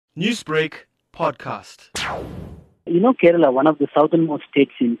Newsbreak podcast. Kerala, one of the southernmost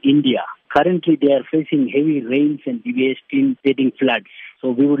states in India, currently they are facing heavy rains and devastating floods.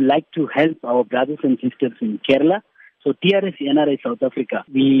 So we would like to help our brothers and sisters in Kerala. So TSR-NRI South Africa,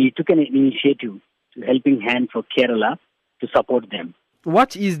 we took an initiative to helping hand for Kerala to support them.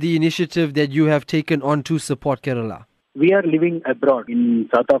 What is the initiative that you have taken on to support Kerala? We are living abroad in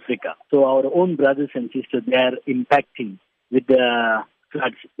South Africa. So our own brothers and sisters, they are impacting with the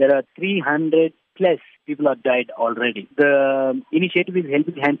floods. There are 300 plus people have died already. The initiative is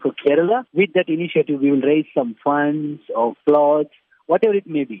helping hand for Kerala. With that initiative, we will raise some funds or clothes, whatever it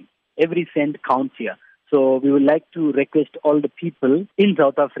may be. Every cent counts here. So we would like to request all the people in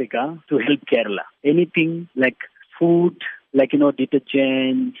South Africa to help Kerala. Anything like food,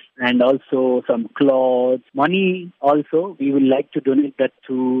 detergents, and also some clothes. Money also, we would like to donate that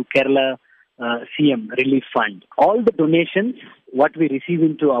to Kerala CM Relief Fund. All the donations, what we receive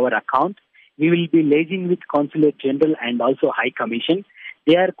into our account, we will be liaising with Consulate General and also High Commission.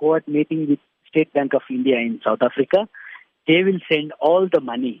 They are coordinating with State Bank of India in South Africa. They will send all the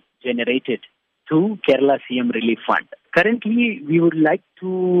money generated to Kerala CM Relief Fund. Currently, we would like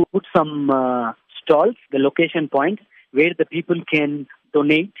to put some stalls, the location point, where the people can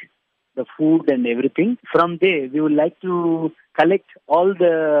donate the food and everything. From there, we would like to collect all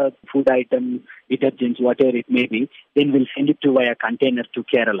the food items, detergents, whatever it may be. Then we'll send it to via container to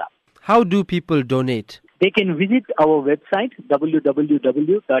Kerala. How do people donate? They can visit our website,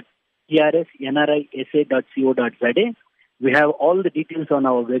 www.tsr-nrisa.co.za. We have all the details on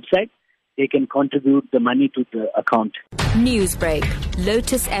our website. They can contribute the money to the account. Newsbreak,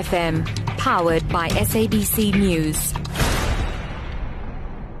 Lotus FM, powered by SABC News.